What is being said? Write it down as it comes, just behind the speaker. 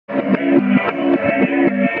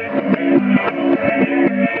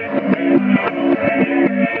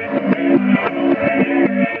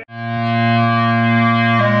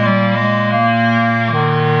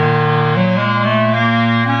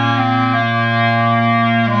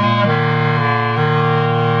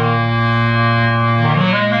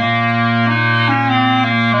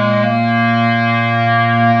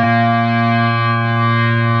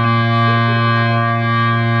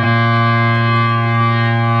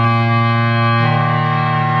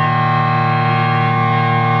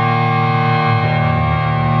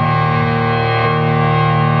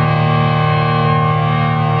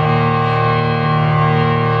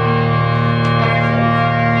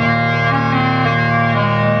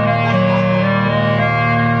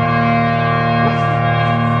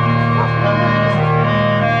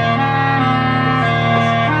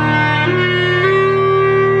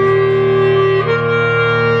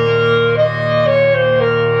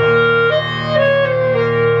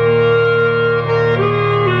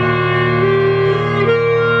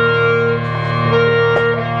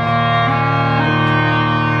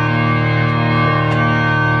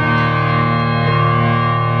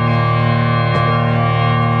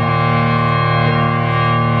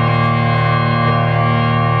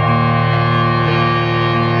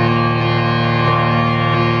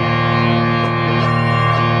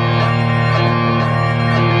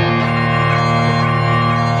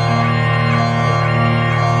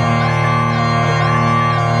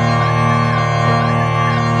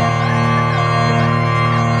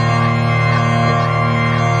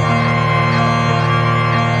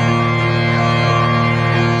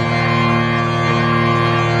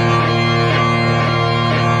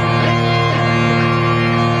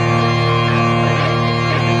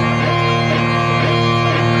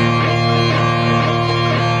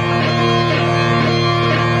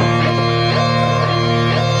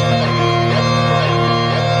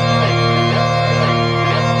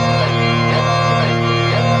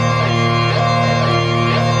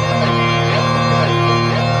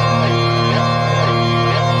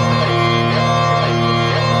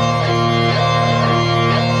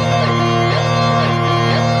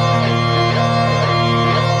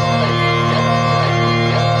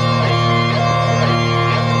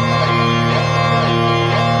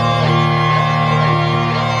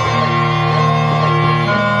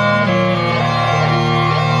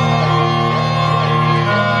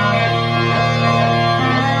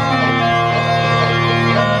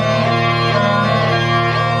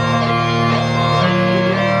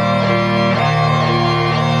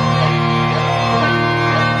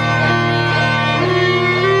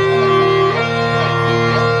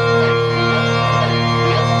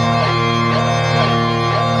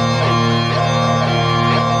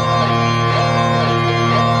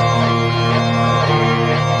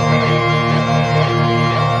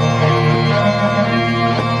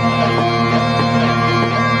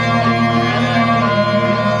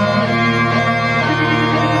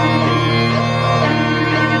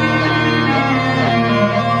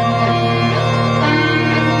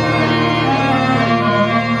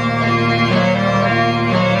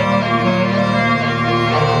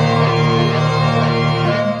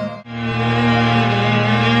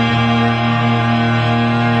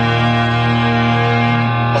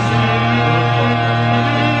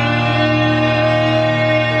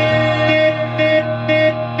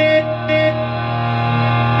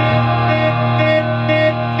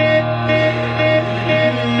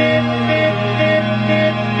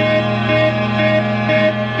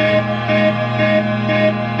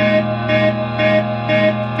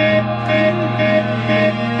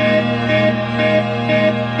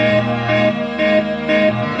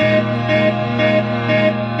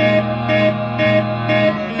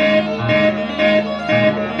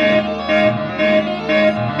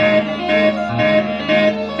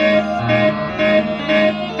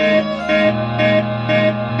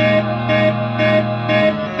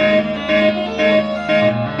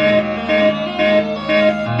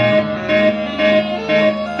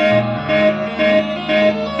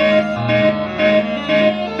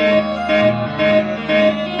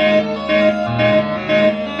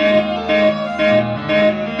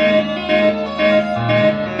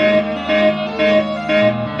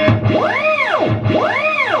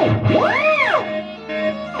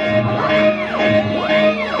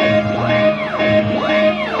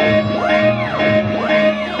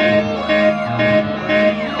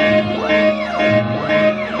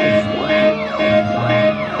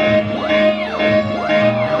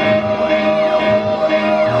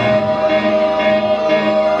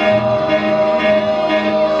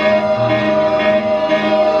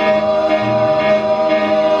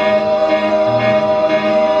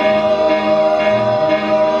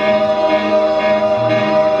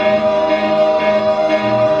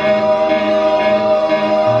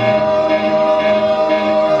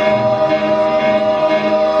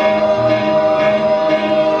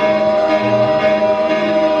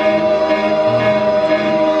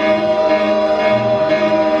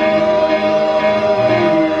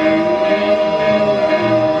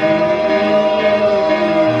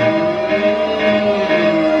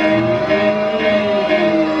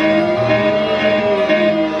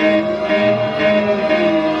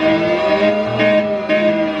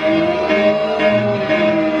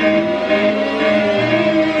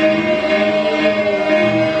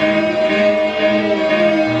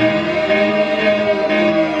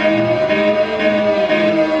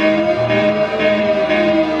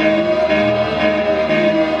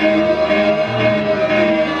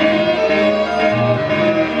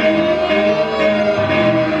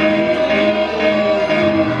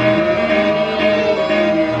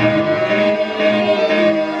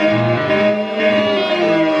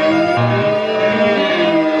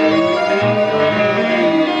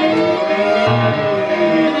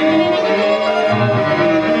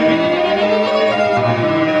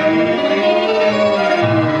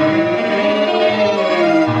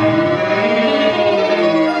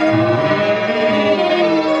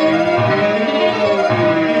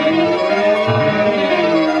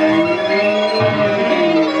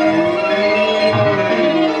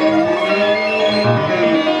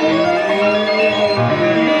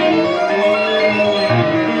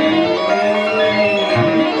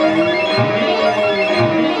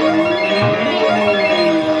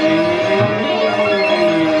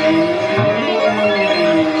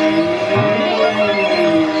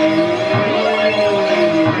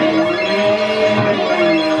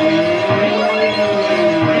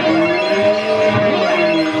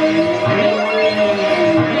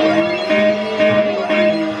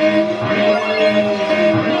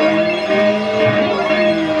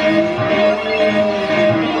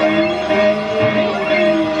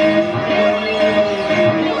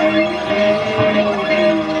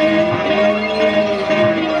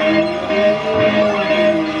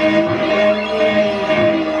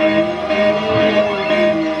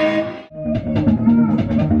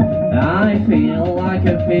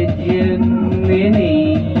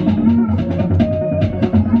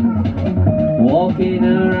walking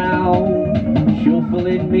around,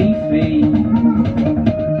 shuffling me feet.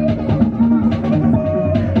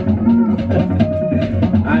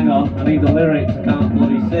 Hang on, I need the lyrics, I can't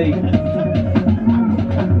bloody see.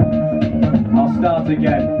 I'll start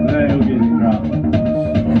again, there we go, crap.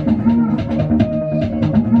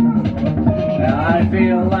 I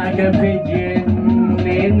feel like a pigeon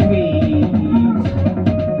in heat,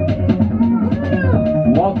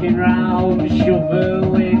 walking round,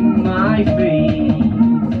 shuffling my feet,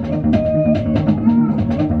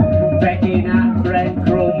 pecking at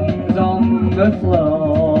breadcrumbs on the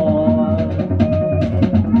floor.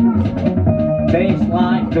 Tastes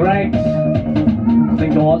like dregs,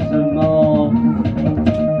 think I want some more.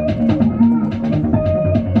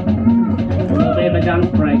 A little bit of a dance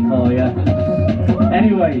break for you.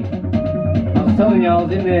 Anyway, I was telling you I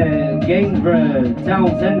was in the Gainsborough town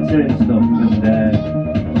centre and stuff,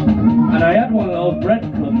 and I had one of those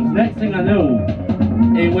breadcrumbs. Next thing I knew,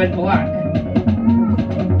 it went black,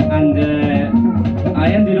 and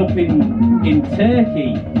I ended up in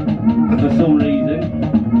Turkey for some reason,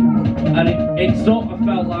 and it sort of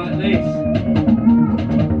felt like this.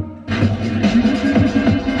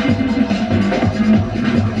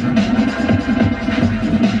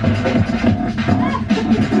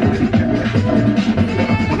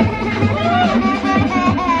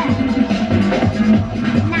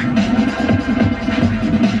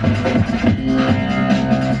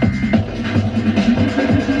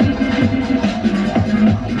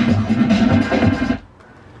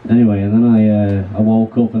 Anyway, and then I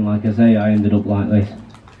woke up and, like I say, I ended up like this.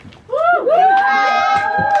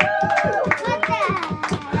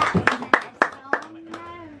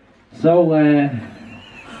 So,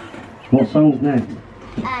 what song's next?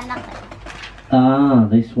 Nothing. Ah,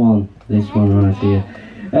 this one right here.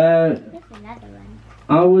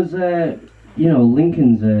 I was, you know,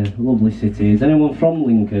 Lincoln's a lovely city. Is anyone from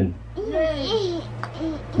Lincoln?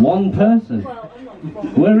 One person?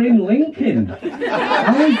 We're in Lincoln.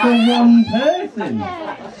 I'm the one person.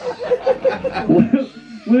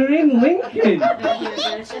 We're in Lincoln.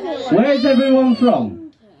 Where's everyone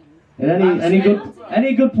from?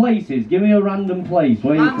 Any good places? Give me a random place.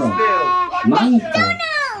 Where are you from? Mansfield.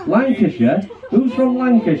 Lancashire. Who's from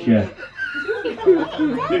Lancashire?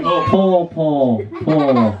 Poor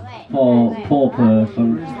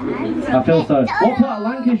person. I feel sorry. What part of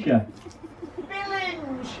Lancashire?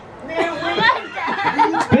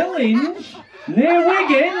 Billinge? Near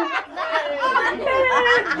Wigan?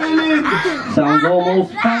 Sounds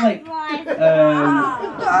almost phallic.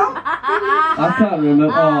 I can't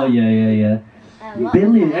remember. Oh, yeah.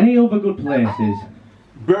 Billinge. Any other good places?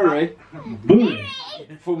 Bury. Bury?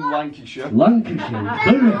 From Lancashire. Lancashire.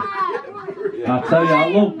 Bury. I tell you, I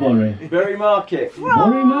love Bury. Bury Market.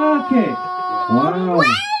 Bury Market. Wow.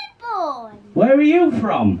 Where are you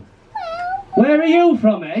from? Where are you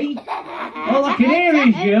from, eh? All I can hear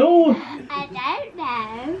is you. I don't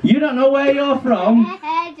know. You don't know where you're from?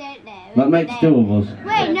 I don't know. That makes two of us.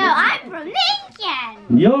 Wait, no, I'm from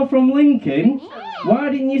Lincoln. You're from Lincoln? Why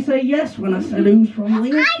didn't you say yes when I said who's from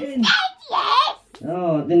Lincoln? I said yes.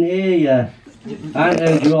 Oh, I didn't hear you. I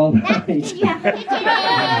heard you all night. You don't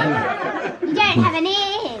have any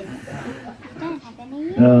ears. You don't have any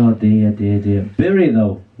ears. Oh dear. Bury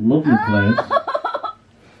though, lovely place.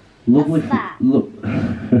 Lovely. What's that? Look,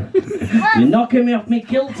 you're knocking me off me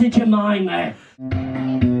kilter, Jemima.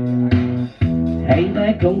 Hey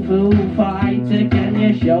there, kung fu fighter, can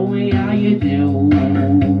you show me how you do?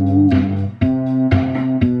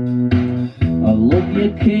 I love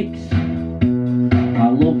your kicks, I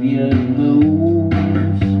love your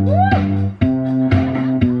moves.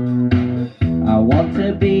 I want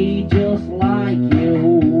to be just like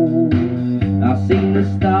you. I've seen the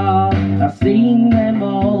stars, I've seen them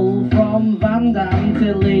all, from Van Damme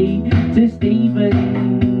to Lee to Steven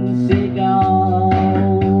Seagal.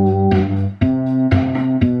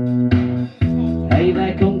 Hey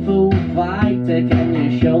there, kung fu fighter, can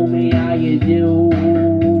you show me how you do?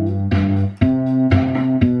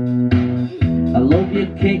 I love your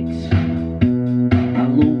kicks, I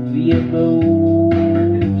love your moves.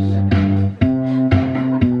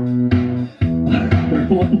 I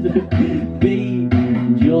want to be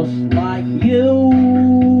just like you.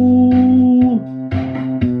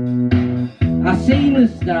 I've seen the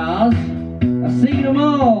stars, I've seen them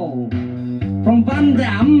all, from Van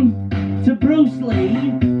Damme to Bruce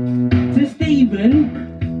Lee to Steven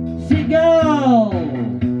Seagal.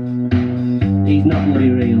 He's not bloody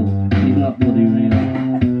real. He's not bloody real.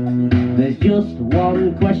 There's just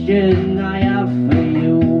one question I have for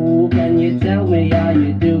you. Can you tell me how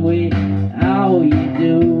you do it? How you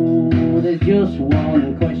do? There's just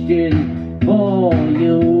one question for for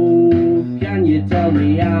you. Can you tell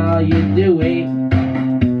me how you do it?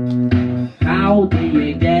 How do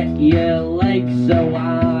you get your legs so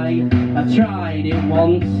high? I tried it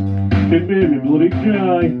once, it made me bloody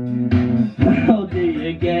cry. How do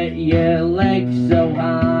you get your legs so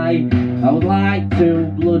high? I would like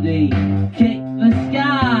to bloody kick the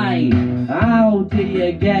sky. How do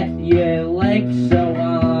you get your legs so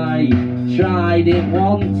high? Tried it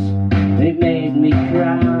once, it made me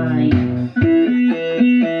cry.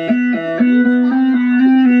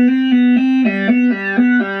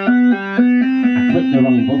 I clicked the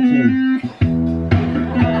wrong button.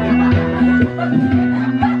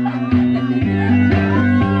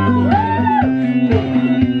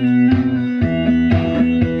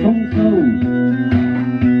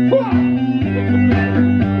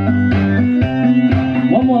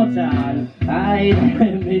 One more time. Hi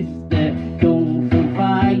there, Mr. Kung Fu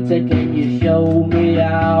Fighter. Can you show me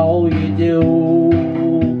how you do?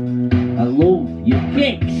 I love your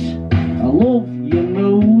kicks. I love your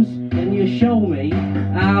moves. Can you show me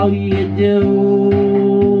how you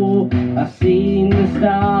do? I've seen the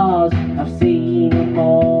stars. I've seen them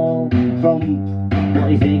all. From,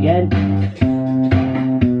 what is it again?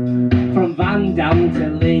 From Van Damme to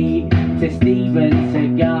Lee to Steven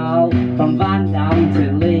Seagal. From Van Damme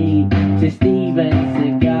to Lee to Steven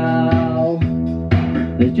Seagal.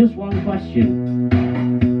 There's just one question.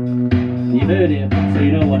 You've heard it, so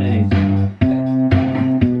you know what it is.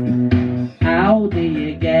 How do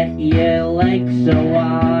you get your legs so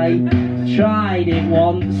high? Tried it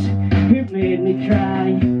once, it made me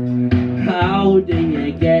cry. How do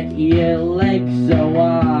you get your legs so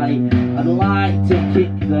high? I'd like to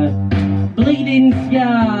kick the bleeding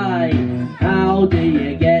sky. How do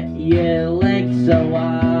you get your legs so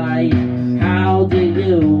high? How do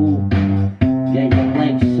you get your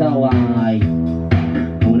legs so high?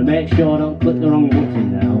 I'm going to make sure I don't click the wrong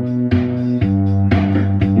button now.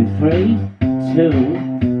 In 3, 2,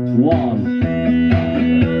 1.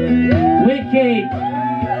 Wicked!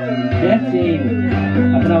 Get in.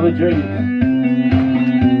 I can have a drink.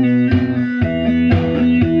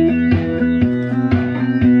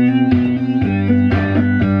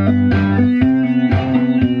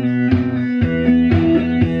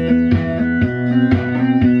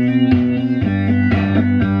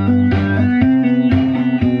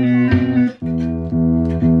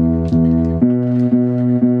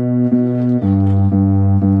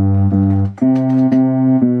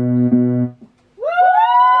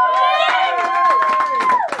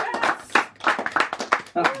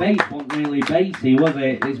 That bass wasn't really bassy, was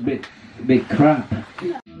it? It's a bit crap.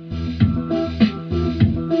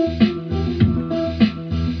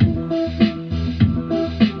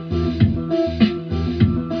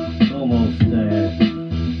 Almost good.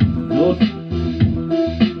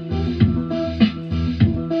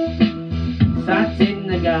 Sat in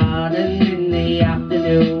the garden in the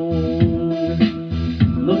afternoon,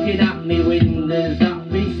 looking at me windows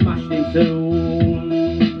that be smashed in two,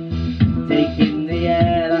 taking the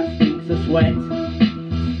air that stinks of sweat.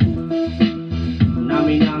 Now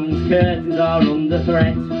me nan's curtains are under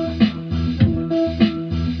threat.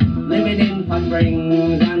 Living in Palm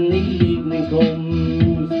Springs and the evening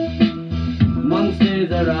comes,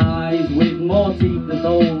 monsters arise with more teeth than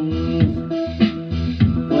thumbs.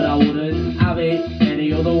 But I wouldn't have it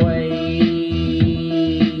any other way,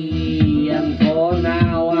 and for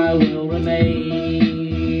now I will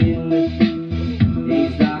remain.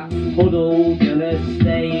 Is that puddle gonna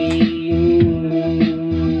stay?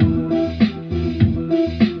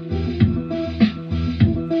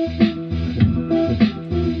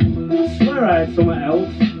 I swear I had something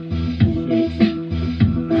else. Shit.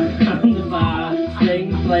 I'm the Park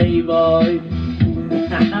Springs Playboy.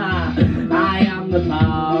 I am the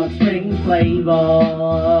Park Springs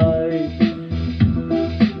Playboy.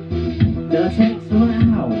 Did I take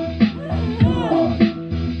something out? Oh.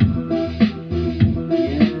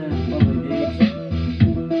 Yeah, probably did.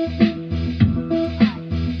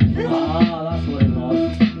 Oh, that's what it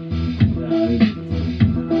was. Right.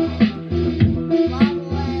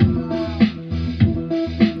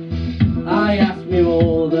 I asked me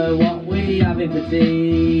mother what we having for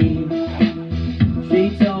tea. She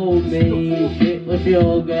told me shit was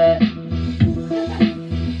sugar.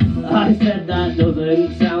 I said that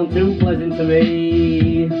doesn't sound too pleasant to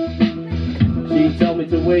me. She told me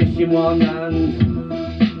to wish in one hand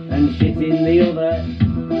and shit in the other.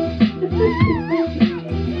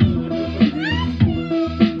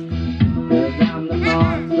 Cause I'm the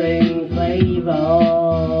Park Springs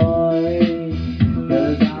Playboy.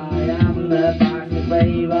 Cause I am the Park Springs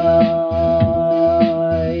Playboy.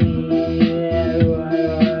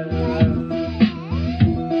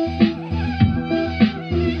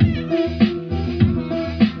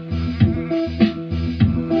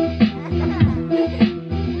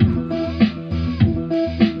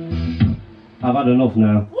 I've had enough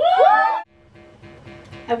now.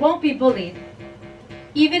 I won't be bullied.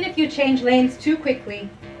 Even if you change lanes too quickly,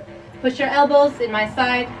 push your elbows in my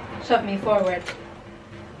side, shove me forward.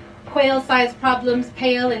 Quail-sized problems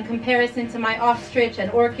pale in comparison to my ostrich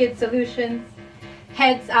and orchid solutions.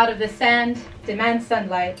 Heads out of the sand demand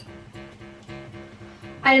sunlight.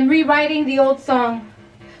 I am rewriting the old song,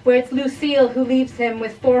 where it's Lucille who leaves him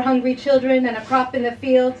with 4 hungry children and a crop in the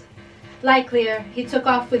field. Likelier, he took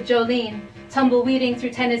off with Jolene, tumbleweeding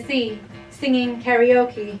through Tennessee, singing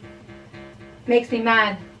karaoke. Makes me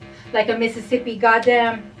mad, like a Mississippi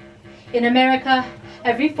goddamn. In America,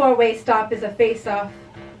 every 4-way stop is a face-off.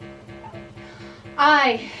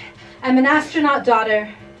 I am an astronaut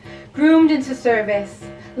daughter, groomed into service,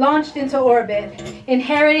 launched into orbit,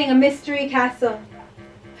 inheriting a mystery castle.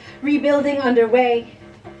 Rebuilding underway,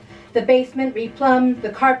 the basement replumbed,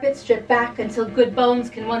 the carpet stripped back until good bones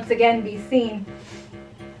can once again be seen.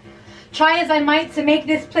 Try as I might to make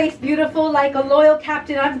this place beautiful, like a loyal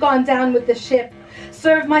captain I've gone down with the ship.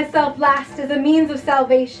 Serve myself last as a means of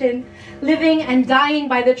salvation, living and dying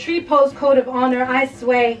by the tree pose code of honor I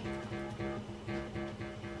sway.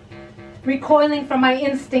 Recoiling from my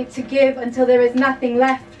instinct to give until there is nothing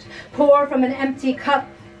left, pour from an empty cup.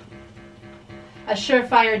 A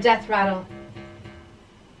surefire death rattle.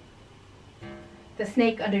 The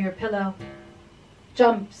snake under your pillow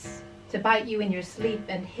jumps to bite you in your sleep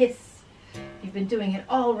and hiss. You've been doing it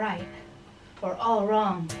all right or all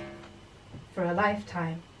wrong for a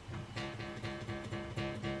lifetime.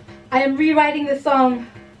 I am rewriting the song,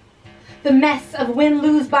 the mess of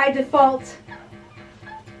win-lose by default.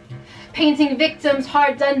 Painting victims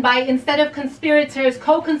hard done by instead of conspirators,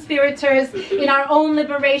 co-conspirators in our own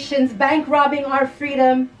liberations, bank robbing our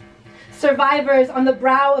freedom. Survivors on the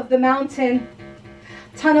brow of the mountain,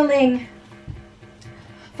 tunneling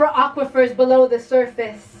for aquifers below the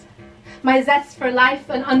surface. My zest for life,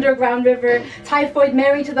 an underground river, typhoid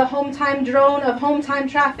Mary to the home time drone of home time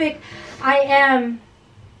traffic. I am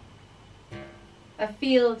a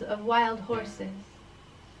field of wild horses,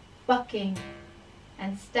 bucking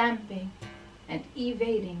and stamping and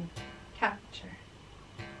evading capture.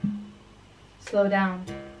 Slow down.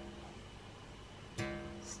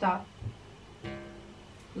 Stop.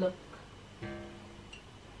 Look.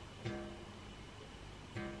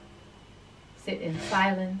 Sit in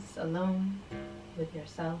silence, alone with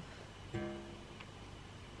yourself.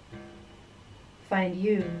 Find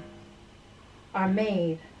you are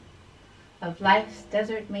made of life's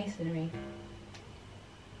desert masonry,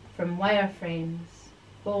 from wireframes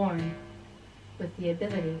born with the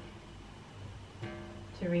ability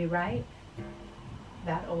to rewrite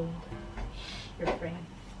that old refrain.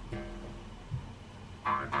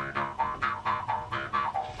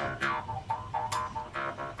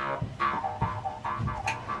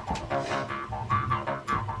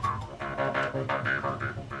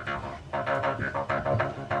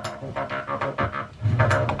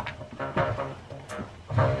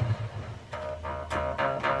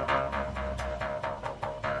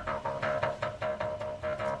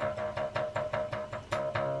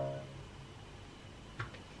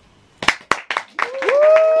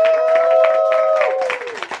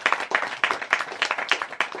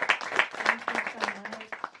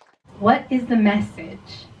 What is the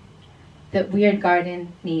message that Weird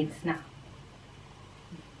Garden needs now?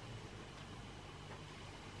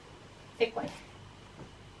 Pick one.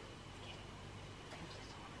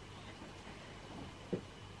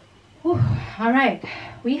 Whew, all right,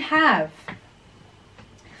 we have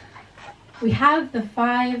the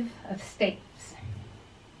 5 of Staves.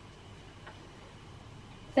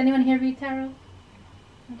 Does anyone here read tarot?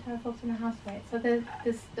 Tarot folks in the house, right? So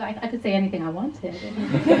I could say anything I wanted,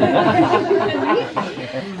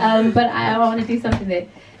 but I want to do something that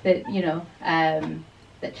you know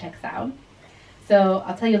that checks out. So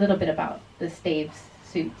I'll tell you a little bit about the Staves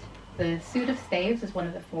suit. The suit of Staves is one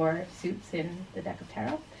of the 4 suits in the deck of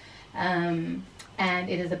tarot, and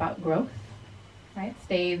it is about growth. Right?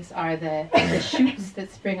 Staves are the shoots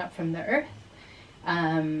that spring up from the earth,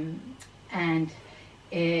 and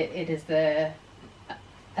it is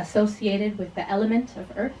associated with the element of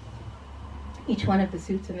earth. Each one of the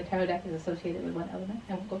suits in the tarot deck is associated with one element,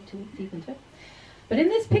 and we'll go too deep into it. But in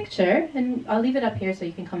this picture, and I'll leave it up here so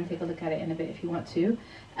you can come and take a look at it in a bit if you want to,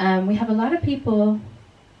 we have a lot of people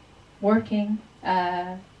working,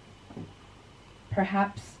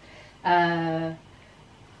 perhaps,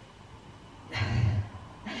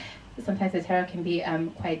 sometimes the tarot can be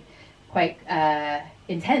quite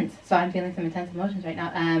intense. So I'm feeling some intense emotions right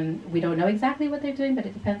now. We don't know exactly what they're doing, but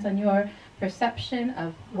it depends on your perception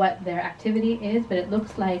of what their activity is. But it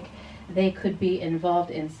looks like they could be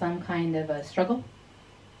involved in some kind of a struggle.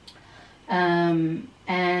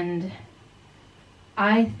 And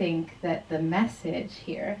I think that the message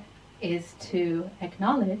here is to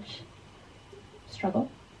acknowledge struggle,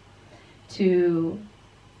 to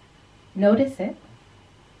notice it,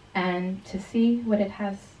 and to see what it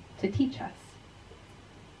has to teach us.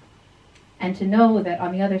 And to know that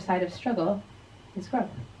on the other side of struggle is growth.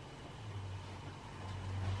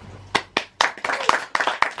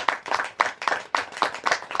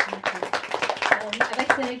 I'd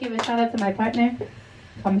like to give a shout out to my partner,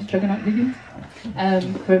 Thomas Stroganoff,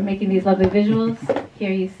 for making these lovely visuals.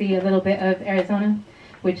 Here you see a little bit of Arizona,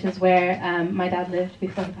 which is where my dad lived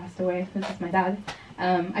before he passed away. This is my dad.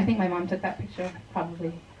 I think my mom took that picture,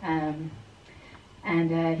 probably. And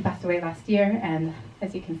he passed away last year, and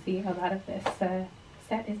as you can see, a lot of this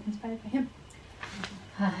set is inspired by him.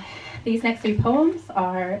 These next 3 poems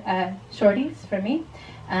are shorties for me.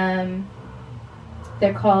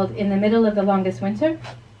 They're called In the Middle of the Longest Winter,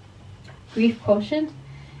 Grief Quotient,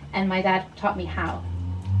 and My Dad Taught Me How.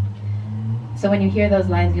 So when you hear those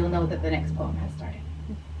lines, you'll know that the next poem has started.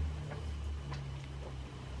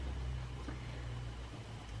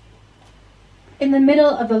 In the middle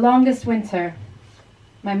of the longest winter,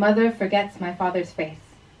 my mother forgets my father's face.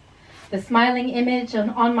 The smiling image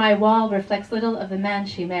on my wall reflects little of the man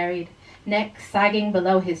she married, neck sagging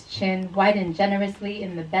below his chin, whitened generously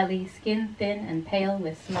in the belly, skin thin and pale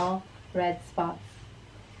with small red spots.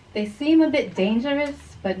 They seem a bit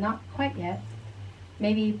dangerous, but not quite yet.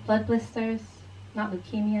 Maybe blood blisters, not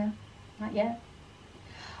leukemia, not yet.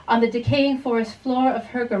 On the decaying forest floor of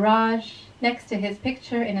her garage, next to his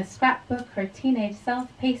picture in a scrapbook, her teenage self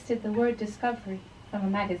pasted the word discovery from a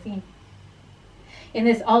magazine. In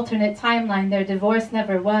this alternate timeline, their divorce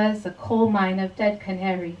never was, a coal mine of dead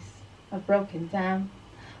canaries, a broken dam,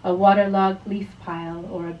 a waterlogged leaf pile,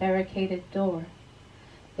 or a barricaded door.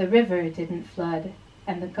 The river didn't flood,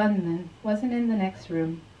 and the gunman wasn't in the next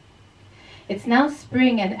room. It's now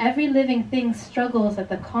spring, and every living thing struggles at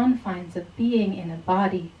the confines of being in a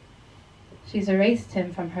body. She's erased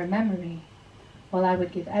him from her memory, while I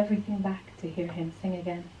would give everything back to hear him sing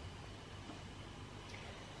again.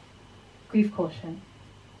 Grief Quotient.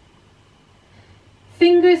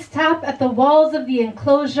 Fingers tap at the walls of the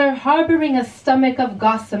enclosure, harboring a stomach of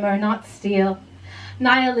gossamer, not steel.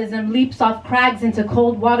 Nihilism leaps off crags into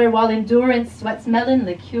cold water while endurance sweats melon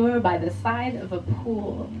liqueur by the side of a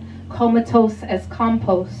pool. Comatose as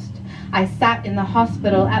compost, I sat in the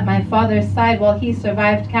hospital at my father's side while he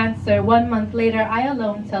survived cancer. 1 month later, I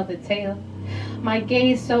alone tell the tale. My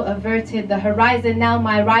gaze so averted, the horizon now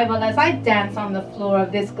my rival as I dance on the floor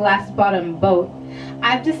of this glass-bottomed boat.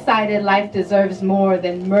 I've decided life deserves more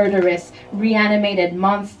than murderous, reanimated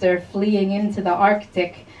monster fleeing into the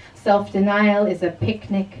Arctic. Self-denial is a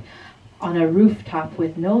picnic on a rooftop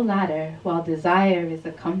with no ladder, while desire is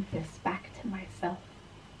a compass back to myself.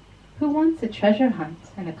 Who wants a treasure hunt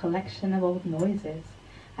and a collection of old noises?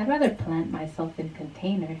 I'd rather plant myself in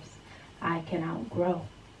containers I can outgrow.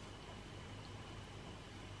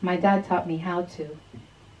 My dad taught me how to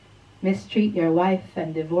mistreat your wife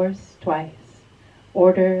and divorce twice,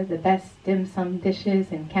 order the best dim sum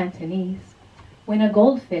dishes in Cantonese, win a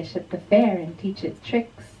goldfish at the fair and teach it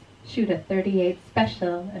tricks, shoot a .38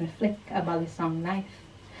 special and flick a balisong knife,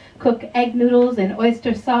 cook egg noodles in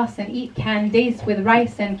oyster sauce and eat candace with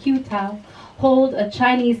rice and Q-tao, hold a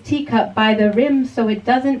Chinese teacup by the rim so it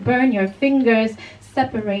doesn't burn your fingers,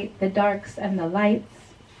 separate the darks and the lights,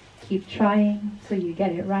 keep trying till you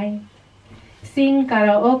get it right. Sing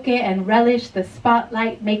karaoke and relish the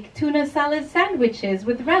spotlight, make tuna salad sandwiches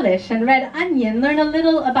with relish and red onion, learn a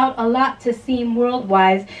little about a lot to seem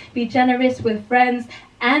world-wise, be generous with friends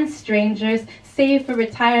and strangers, save for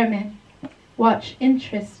retirement, watch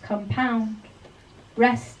interest compound,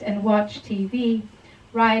 rest and watch TV,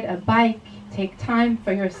 ride a bike, take time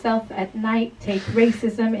for yourself at night, take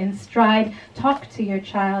racism in stride, talk to your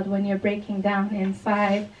child when you're breaking down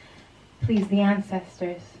inside, please the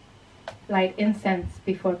ancestors, light incense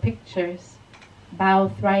before pictures, bow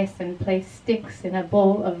thrice and place sticks in a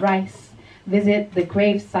bowl of rice, visit the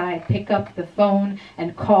graveside, pick up the phone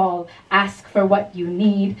and call, ask for what you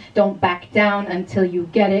need, don't back down until you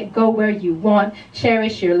get it, go where you want,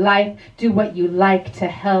 cherish your life, do what you like, to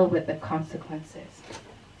hell with the consequences.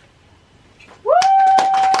 Woo!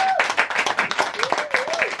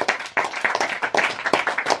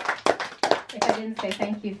 If I didn't say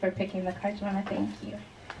thank you for picking the cards, I want to thank you.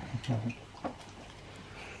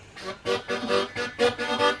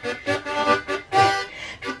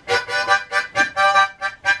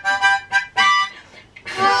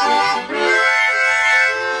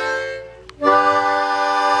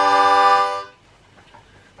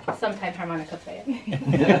 I could say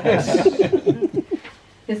it.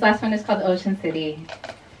 This last one is called Ocean City.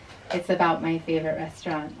 It's about my favorite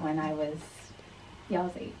restaurant when I was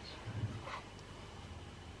y'all's age.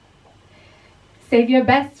 Save your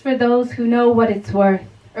best for those who know what it's worth,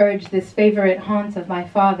 urged this favorite haunt of my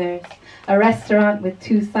father's, a restaurant with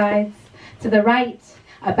two sides. To the right,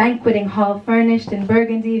 a banqueting hall furnished in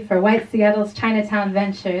burgundy for White Seattle's Chinatown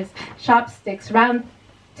ventures, chopsticks, round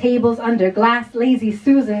tables under glass, lazy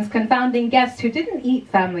Susans, confounding guests who didn't eat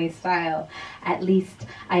family style. At least,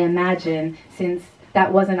 I imagine, since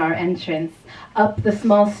that wasn't our entrance. Up the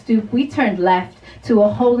small stoop, we turned left to a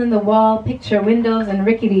hole in the wall, picture windows and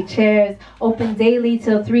rickety chairs, open daily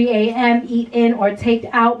till 3 a.m., eat in or take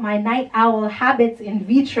out, my night owl habits in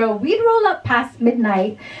vitro. We'd roll up past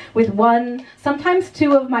midnight with one, sometimes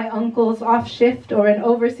two of my uncles off shift or an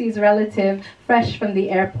overseas relative fresh from the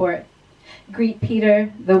airport. Greet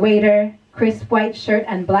Peter, the waiter, crisp white shirt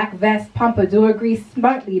and black vest, pompadour greased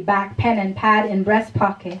smartly back, pen and pad in breast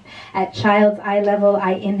pocket. At child's eye level,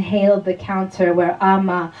 I inhaled the counter where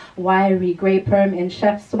Ama, wiry gray perm in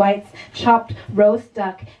chef's whites, chopped roast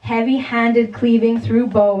duck, heavy-handed cleaving through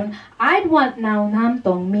bone. I'd want nao nam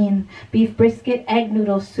tong min, beef brisket, egg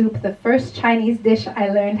noodle soup, the first Chinese dish I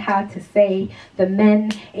learned how to say. The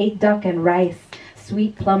men ate duck and rice,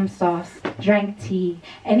 sweet plum sauce, drank tea.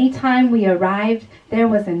 Anytime we arrived, there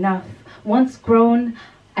was enough. Once grown,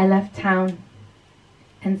 I left town,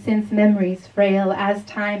 and since memories frail as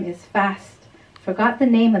time is fast, forgot the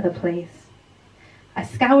name of the place. I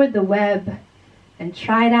scoured the web and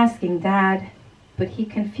tried asking Dad, but he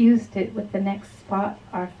confused it with the next spot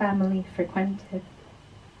our family frequented.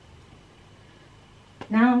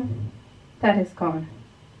 Now, that is gone.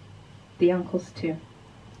 The uncles too.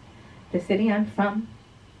 The city I'm from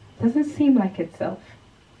doesn't seem like itself.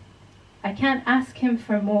 I can't ask him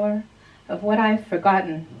for more of what I've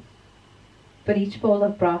forgotten, but each bowl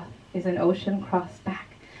of broth is an ocean cross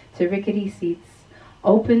back to rickety seats,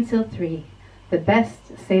 open till 3, the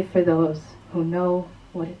best save for those who know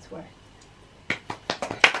what it's worth.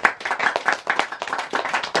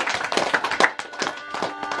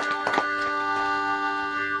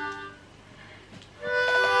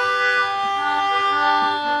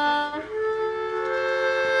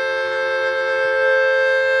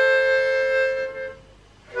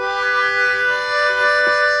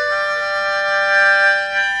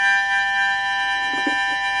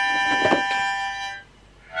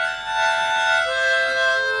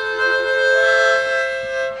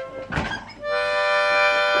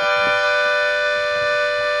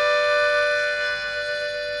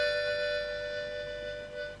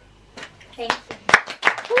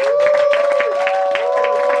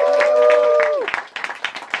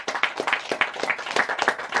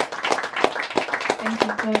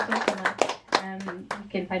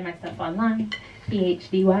 You can find my stuff online,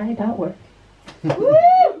 phdy.org.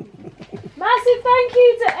 Woo! Massive thank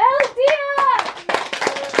you to El Dia!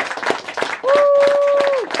 Woo!